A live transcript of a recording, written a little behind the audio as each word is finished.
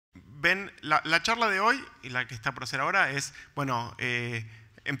ven, la charla de hoy y la que está por hacer ahora es, bueno,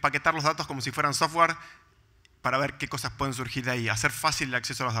 empaquetar los datos como si fueran software para ver qué cosas pueden surgir de ahí, hacer fácil el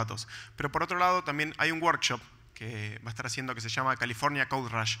acceso a los datos. Pero por otro lado también hay un workshop que va a estar haciendo que se llama California Code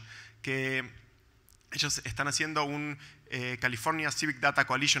Rush, que ellos están haciendo un California Civic Data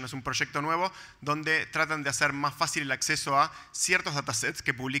Coalition, es un proyecto nuevo donde tratan de hacer más fácil el acceso a ciertos datasets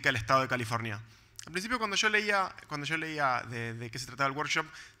que publica el estado de California. Al principio cuando yo leía de qué se trataba el workshop,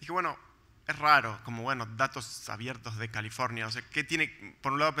 dije, bueno, es raro, como bueno, datos abiertos de California. O sea, ¿qué tiene?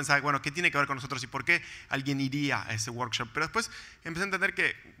 Por un lado pensaba, bueno, ¿qué tiene que ver con nosotros y por qué alguien iría a ese workshop? Pero después empecé a entender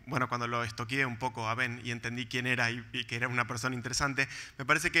que, bueno, cuando lo estoqueé un poco a Ben y entendí quién era y que era una persona interesante, me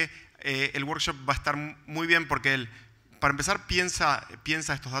parece que el workshop va a estar muy bien porque él, para empezar, piensa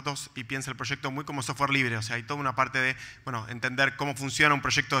estos datos y piensa el proyecto muy como software libre. O sea, hay toda una parte de, bueno, entender cómo funciona un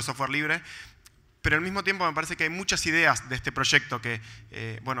proyecto de software libre. Pero al mismo tiempo me parece que hay muchas ideas de este proyecto que,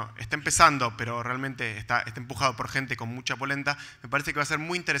 bueno, está empezando, pero realmente está empujado por gente con mucha polenta. Me parece que va a ser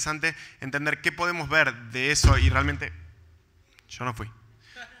muy interesante entender qué podemos ver de eso y realmente... Yo no fui.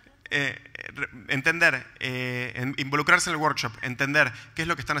 Entender, involucrarse en el workshop, entender qué es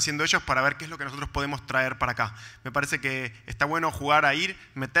lo que están haciendo ellos para ver qué es lo que nosotros podemos traer para acá. Me parece que está bueno jugar a ir,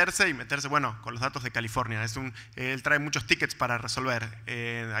 meterse, bueno, con los datos de California. Él trae muchos tickets para resolver.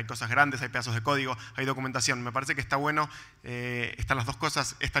 Hay cosas grandes, hay pedazos de código, hay documentación. Me parece que está bueno, están las dos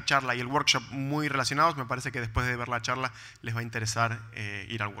cosas, esta charla y el workshop muy relacionados. Me parece que después de ver la charla les va a interesar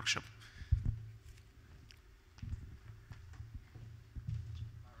ir al workshop.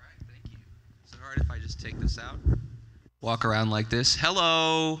 If I just take this out, walk around like this.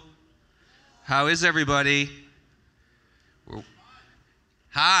 Hello, how is everybody?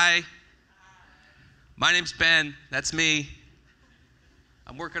 Hi, my name's Ben, that's me.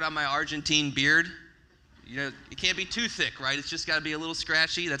 I'm working on my Argentine beard. You know, it can't be too thick, right? It's just gotta be a little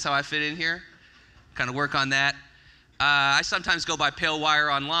scratchy. That's how I fit in here. Kind of work on that. I sometimes go by Pale Wire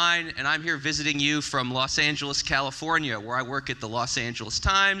Online, and I'm here visiting you from Los Angeles, California, where I work at the Los Angeles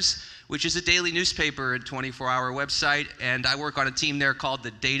Times, which is a daily newspaper and 24-hour website, and I work on a team there called the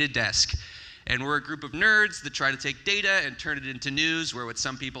Data Desk. And we're a group of nerds that try to take data and turn it into news. We're what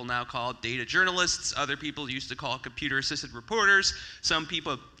some people now call data journalists, other people used to call computer-assisted reporters, some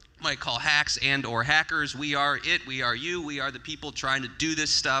people might call hacks and or hackers. We are it, we are you, we are the people trying to do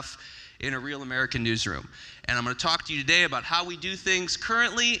this stuff in a real American newsroom. And I'm going to talk to you today about how we do things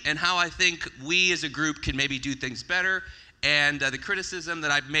currently and how I think we as a group can maybe do things better. And the criticism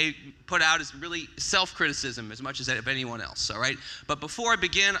that I've put out is really self-criticism as much as of anyone else, all right? But before I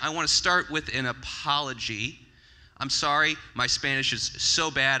begin, I want to start with an apology. I'm sorry, my Spanish is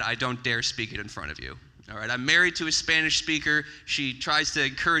so bad I don't dare speak it in front of you. All right, I'm married to a Spanish speaker. She tries to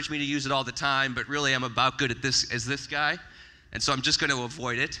encourage me to use it all the time, but really I'm about good at this as this guy. And so I'm just going to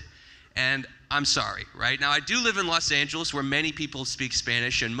avoid it. And I'm sorry, right? Now, I do live in Los Angeles where many people speak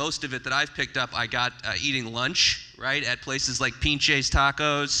Spanish, and most of it that I've picked up I got eating lunch, right, at places like Pinche's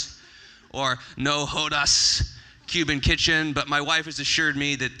Tacos or No Jodas Cuban Kitchen, but my wife has assured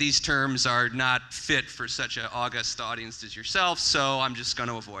me that these terms are not fit for such an august audience as yourself, so I'm just going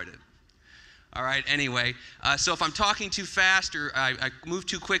to avoid it. All right, anyway, so if I'm talking too fast or I move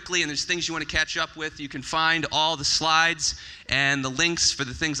too quickly and there's things you want to catch up with, you can find all the slides and the links for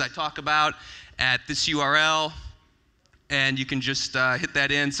the things I talk about at this URL, and you can just hit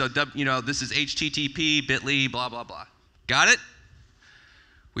that in. So, you know, this is http bit.ly, blah, blah, blah. Got it?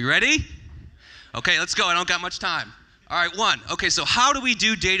 We ready? Okay, let's go. I don't got much time. All right, one. Okay, so how do we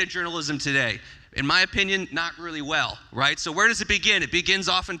do data journalism today? In my opinion, not really well, right? So where does it begin? It begins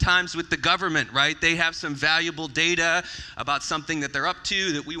oftentimes with the government, right? They have some valuable data about something that they're up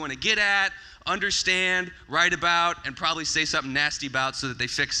to that we want to get at, understand, write about, and probably say something nasty about so that they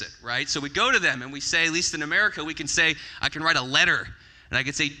fix it, right? So we go to them and we say, at least in America, we can say, I can write a letter. And I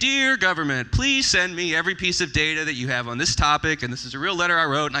can say, dear government, please send me every piece of data that you have on this topic, and this is a real letter I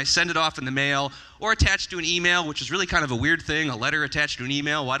wrote, and I send it off in the mail, or attached to an email, which is really kind of a weird thing, a letter attached to an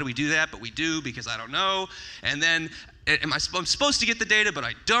email. Why do we do that? But we do because I don't know. And then I'm supposed to get the data, but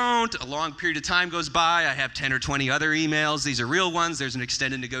I don't. A long period of time goes by. I have 10 or 20 other emails. These are real ones. There's an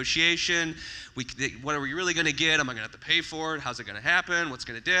extended negotiation. What are we really going to get? Am I going to have to pay for it? How's it going to happen? What's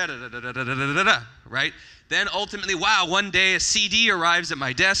going to do? Right? Then ultimately, wow, one day a CD arrives at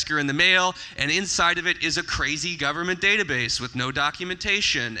my desk or in the mail, and inside of it is a crazy government database with no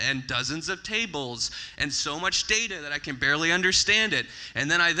documentation and dozens of tables and so much data that I can barely understand it. And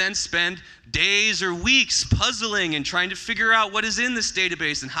then I spend days or weeks puzzling and trying to figure out what is in this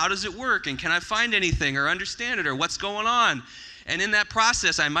database and how does it work and can I find anything or understand it or what's going on. And in that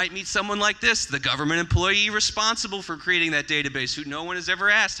process, I might meet someone like this, the government employee responsible for creating that database, who no one has ever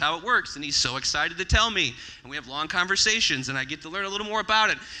asked how it works, and he's so excited to tell me. And we have long conversations, and I get to learn a little more about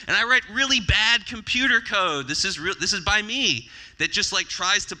it. And I write really bad computer code. This is by me, that just like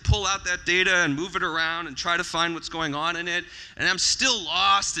tries to pull out that data and move it around and try to find what's going on in it. And I'm still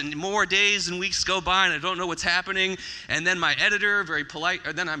lost, and more days and weeks go by, and I don't know what's happening. And then my editor, very polite,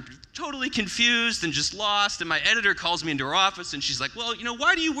 or then I'm totally confused and just lost, and my editor calls me into her office, and she's like, well,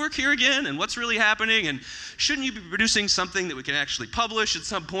 why do you work here again, and what's really happening, and shouldn't you be producing something that we can actually publish at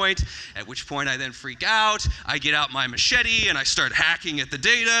some point? At which point I then freak out. I get out my machete, and I start hacking at the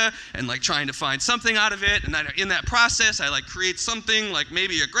data and like trying to find something out of it, and in that process I like create something like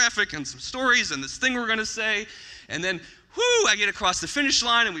maybe a graphic and some stories and this thing we're going to say, and then I get across the finish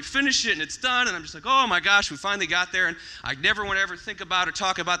line, and we finish it, and it's done, and I'm just like, oh my gosh, we finally got there, and I never want to ever think about or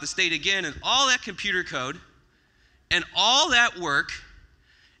talk about this date again. And all that computer code and all that work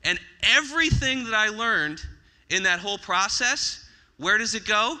and everything that I learned in that whole process, where does it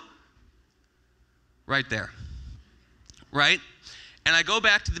go? Right there, right? And I go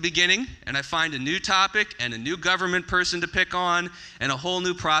back to the beginning, and I find a new topic and a new government person to pick on and a whole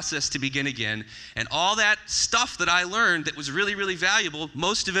new process to begin again. And all that stuff that I learned that was really, really valuable,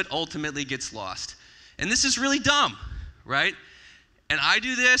 most of it ultimately gets lost. And this is really dumb, right? And I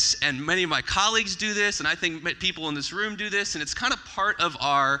do this, and many of my colleagues do this, and I think people in this room do this, and it's kind of part of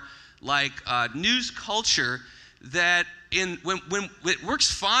our news culture that when it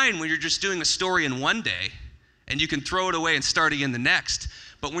works fine when you're just doing a story in one day, and you can throw it away and start again the next.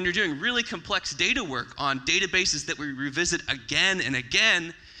 But when you're doing really complex data work on databases that we revisit again and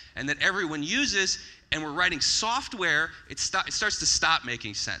again, and that everyone uses, and we're writing software, it starts to stop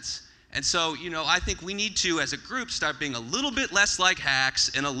making sense. And so, I think we need to, as a group, start being a little bit less like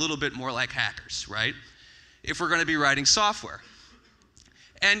hacks and a little bit more like hackers, right? If we're going to be writing software.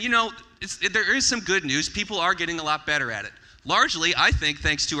 And, there is some good news. People are getting a lot better at it. Largely, I think,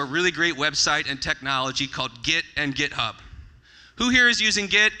 thanks to a really great website and technology called Git and GitHub. Who here is using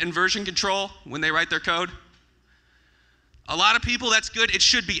Git and version control when they write their code? A lot of people, that's good. It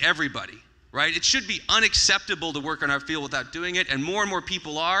should be everybody, right? It should be unacceptable to work in our field without doing it, and more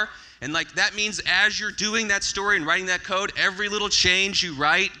people are. And that means as you're doing that story and writing that code, every little change you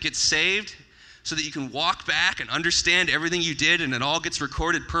write gets saved, so that you can walk back and understand everything you did, and it all gets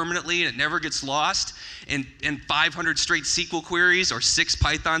recorded permanently and it never gets lost in 500 straight SQL queries or 6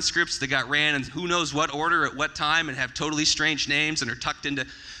 Python scripts that got ran in who knows what order at what time and have totally strange names and are tucked into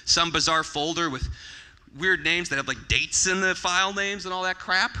some bizarre folder with weird names that have dates in the file names and all that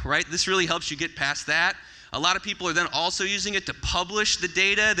crap, right? This really helps you get past that. A lot of people are then also using it to publish the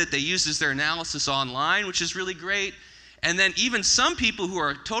data that they use as their analysis online, which is really great. And then even some people who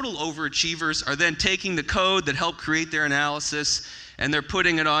are total overachievers are then taking the code that helped create their analysis, and they're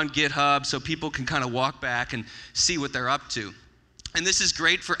putting it on GitHub so people can kind of walk back and see what they're up to. And this is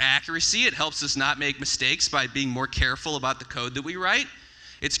great for accuracy. It helps us not make mistakes by being more careful about the code that we write.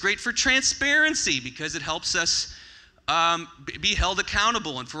 It's great for transparency because it helps us be held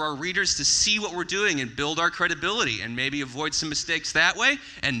accountable and for our readers to see what we're doing and build our credibility and maybe avoid some mistakes that way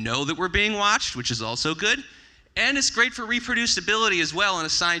and know that we're being watched, which is also good. And it's great for reproducibility as well in a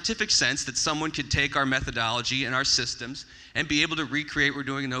scientific sense, that someone could take our methodology and our systems and be able to recreate what we're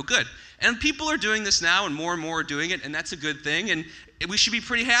doing no good. And people are doing this now, and more are doing it, and that's a good thing. And we should be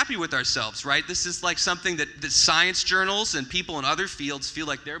pretty happy with ourselves, right? This is something that science journals and people in other fields feel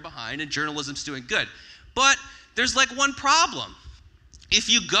like they're behind, and journalism's doing good. But there's one problem. If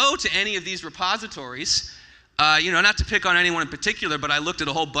you go to any of these repositories, not to pick on anyone in particular, but I looked at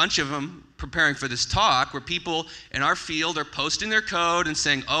a whole bunch of them preparing for this talk where people in our field are posting their code and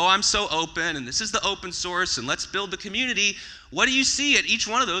saying, oh, I'm so open, and this is the open source, and let's build the community. What do you see at each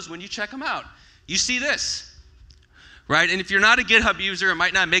one of those when you check them out? You see this, right? And if you're not a GitHub user, it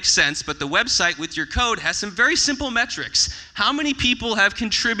might not make sense, but the website with your code has some very simple metrics. How many people have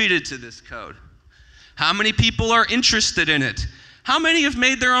contributed to this code? How many people are interested in it? How many have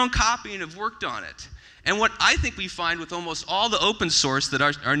made their own copy and have worked on it? And what I think we find with almost all the open source that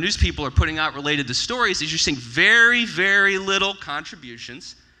our news people are putting out related to stories is you're seeing very, very little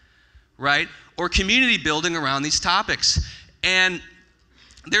contributions, right? Or community building around these topics. And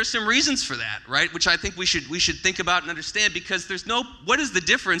there's some reasons for that, right? Which I think we should think about and understand, because what is the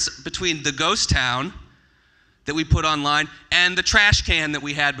difference between the ghost town that we put online and the trash can that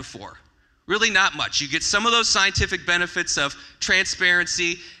we had before? Really not much. You get some of those scientific benefits of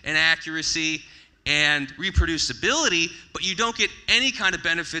transparency and accuracy and reproducibility, but you don't get any kind of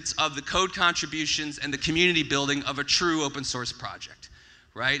benefits of the code contributions and the community building of a true open source project,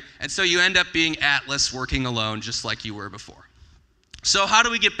 right? And so you end up being Atlas working alone just like you were before. So how do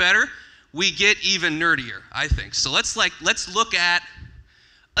we get better? We get even nerdier, I think. So let's just look at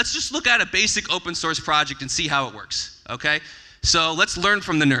a basic open source project and see how it works, okay? So let's learn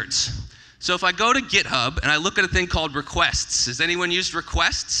from the nerds. So if I go to GitHub and I look at a thing called requests, has anyone used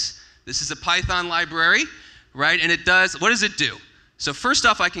requests? This is a Python library, right? And what does it do? So first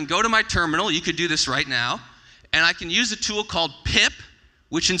off, I can go to my terminal, you could do this right now, and I can use a tool called pip,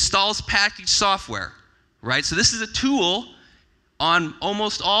 which installs packaged software, right? So this is a tool on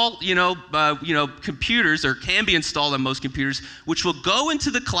almost all computers, or can be installed on most computers, which will go into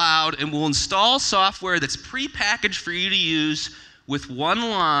the cloud and will install software that's pre-packaged for you to use with one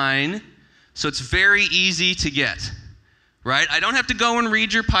line, so it's very easy to get, right? I don't have to go and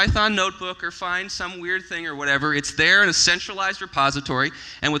read your Python notebook or find some weird thing or whatever. It's there in a centralized repository,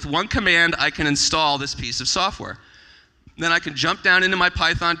 and with one command, I can install this piece of software. Then I can jump down into my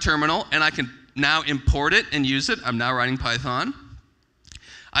Python terminal, and I can now import it and use it. I'm now writing Python.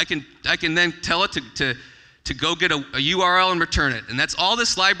 I can then tell it to go get a URL and return it. And that's all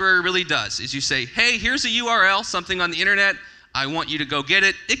this library really does, is you say, hey, here's a URL, something on the internet. I want you to go get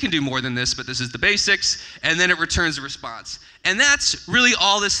it. It can do more than this, but this is the basics. And then it returns a response. And that's really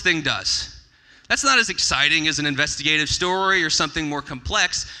all this thing does. That's not as exciting as an investigative story or something more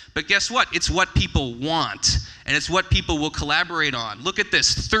complex, but guess what? It's what people want, and it's what people will collaborate on. Look at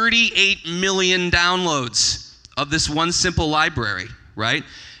this, 38 million downloads of this one simple library, right?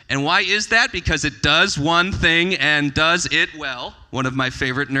 And why is that? Because it does one thing and does it well. One of my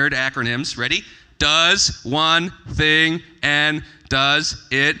favorite nerd acronyms. Ready? Does one thing and does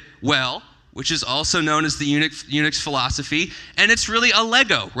it well, which is also known as the Unix philosophy. And it's really a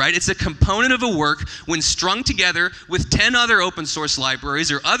Lego, right? It's a component of a work when strung together with 10 other open source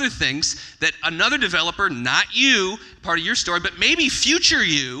libraries or other things that another developer, not you, part of your story, but maybe future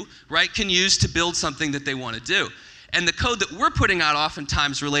you, right, can use to build something that they want to do. And the code that we're putting out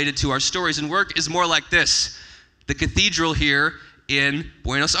oftentimes related to our stories and work is more like this. The cathedral here in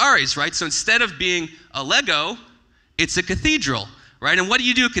Buenos Aires, right? So instead of being a Lego, it's a cathedral, right? And what do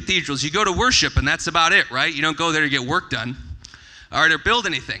you do at cathedrals? You go to worship, and that's about it, right? You don't go there to get work done or build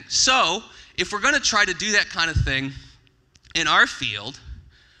anything. So if we're going to try to do that kind of thing in our field,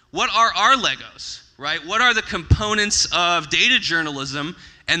 what are our Legos, right? What are the components of data journalism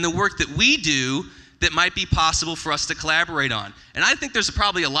and the work that we do that might be possible for us to collaborate on? And I think there's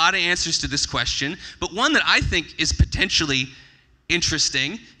probably a lot of answers to this question, but one that I think is potentially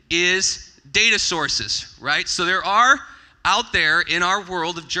interesting is data sources, right? So there are out there in our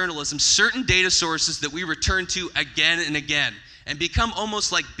world of journalism certain data sources that we return to again and again and become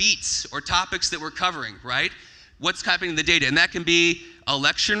almost like beats or topics that we're covering, right? What's happening in the data, and that can be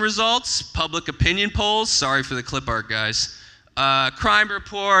election results, public opinion polls, sorry for the clip art, guys, crime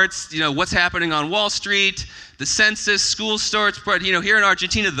reports, what's happening on Wall Street, the census, school starts, but here in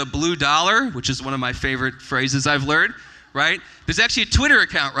Argentina, the blue dollar, which is one of my favorite phrases I've learned, right? There's actually a Twitter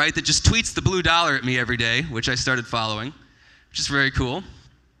account, right, that just tweets the blue dollar at me every day, which I started following, which is very cool.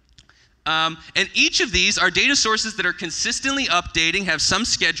 And each of these are data sources that are consistently updating, have some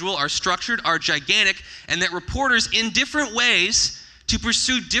schedule, are structured, are gigantic, and that reporters in different ways to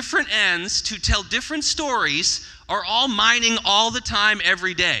pursue different ends, to tell different stories, are all mining all the time,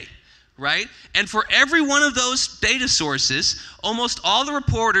 every day, right? And for every one of those data sources, almost all the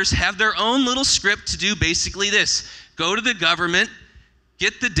reporters have their own little script to do basically this. Go to the government,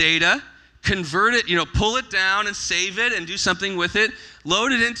 get the data, convert it, pull it down and save it and do something with it,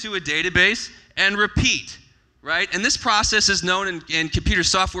 load it into a database, and repeat, right? And this process is known in computer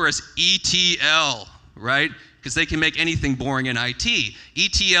software as ETL, right? Because they can make anything boring in IT.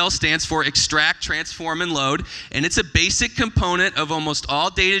 ETL stands for extract, transform, and load, and it's a basic component of almost all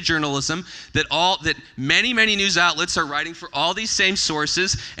data journalism that many news outlets are writing for all these same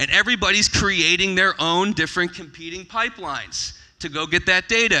sources, and everybody's creating their own different competing pipelines to go get that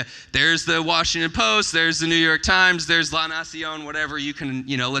data. There's the Washington Post, there's the New York Times, there's La Nacion, whatever you can,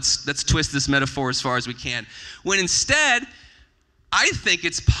 let's twist this metaphor as far as we can. When instead, I think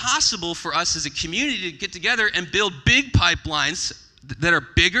it's possible for us as a community to get together and build big pipelines that are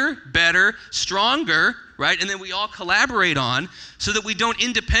bigger, better, stronger, right? And then we all collaborate on so that we don't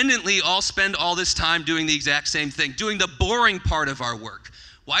independently all spend all this time doing the exact same thing, doing the boring part of our work.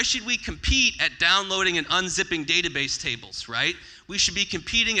 Why should we compete at downloading and unzipping database tables, right? We should be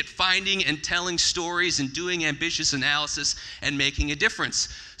competing at finding and telling stories and doing ambitious analysis and making a difference.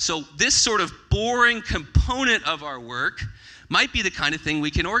 So this sort of boring component of our work might be the kind of thing we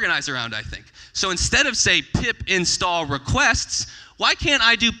can organize around, I think. So instead of, say, pip install requests, Why can't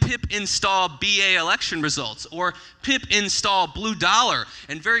I do pip install BA election results or pip install Blue Dollar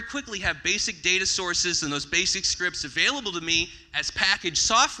and very quickly have basic data sources and those basic scripts available to me as packaged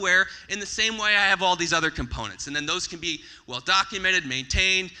software in the same way I have all these other components? And then those can be well documented,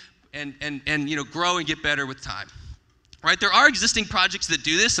 maintained, and grow and get better with time. Right? There are existing projects that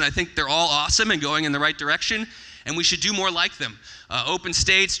do this, and I think they're all awesome and going in the right direction, and we should do more like them. Open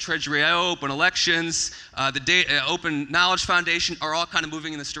States, Treasury.io, Open Elections, the Open Knowledge Foundation are all kind of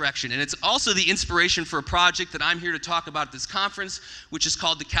moving in this direction. And it's also the inspiration for a project that I'm here to talk about at this conference, which is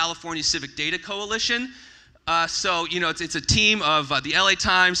called the California Civic Data Coalition. It's a team of the LA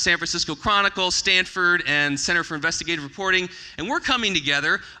Times, San Francisco Chronicle, Stanford, and Center for Investigative Reporting, and we're coming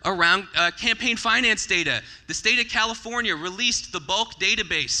together around campaign finance data. The state of California released the bulk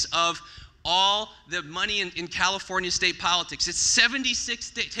database of all the money in California state politics. It's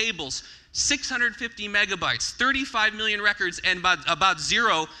 76 tables, 650 megabytes, 35 million records, and about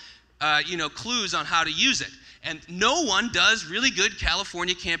zero clues on how to use it. And no one does really good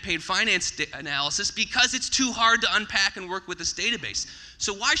California campaign finance analysis because it's too hard to unpack and work with this database.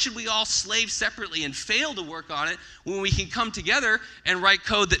 So why should we all slave separately and fail to work on it when we can come together and write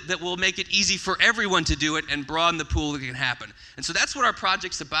code that will make it easy for everyone to do it and broaden the pool that can happen? And so that's what our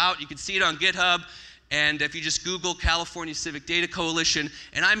project's about. You can see it on GitHub. And if you just Google California Civic Data Coalition,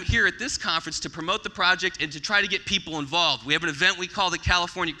 and I'm here at this conference to promote the project and to try to get people involved. We have an event we call the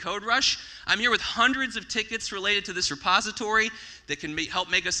California Code Rush. I'm here with hundreds of tickets related to this repository that can help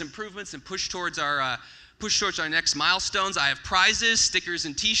make us improvements and push towards our next milestones. I have prizes, stickers,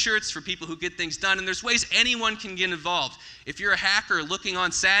 and t-shirts for people who get things done, and there's ways anyone can get involved. If you're a hacker looking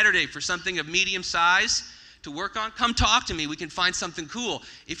on Saturday for something of medium size to work on, come talk to me. We can find something cool.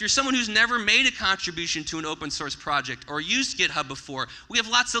 If you're someone who's never made a contribution to an open source project or used GitHub before, we have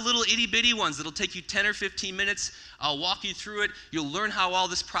lots of little itty bitty ones that'll take you 10 or 15 minutes. I'll walk you through it. You'll learn how all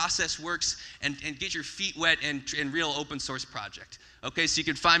this process works and get your feet wet in real open source project. Okay, so you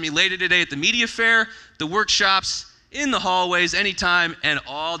can find me later today at the media fair, the workshops, in the hallways, anytime, and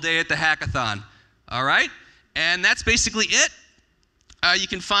all day at the hackathon. All right? And that's basically it. You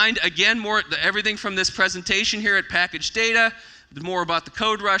can find, again, everything from this presentation here at Package Data, more about the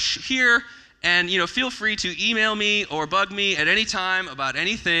Code Rush here, and feel free to email me or bug me at any time about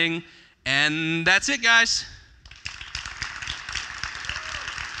anything. And that's it, guys.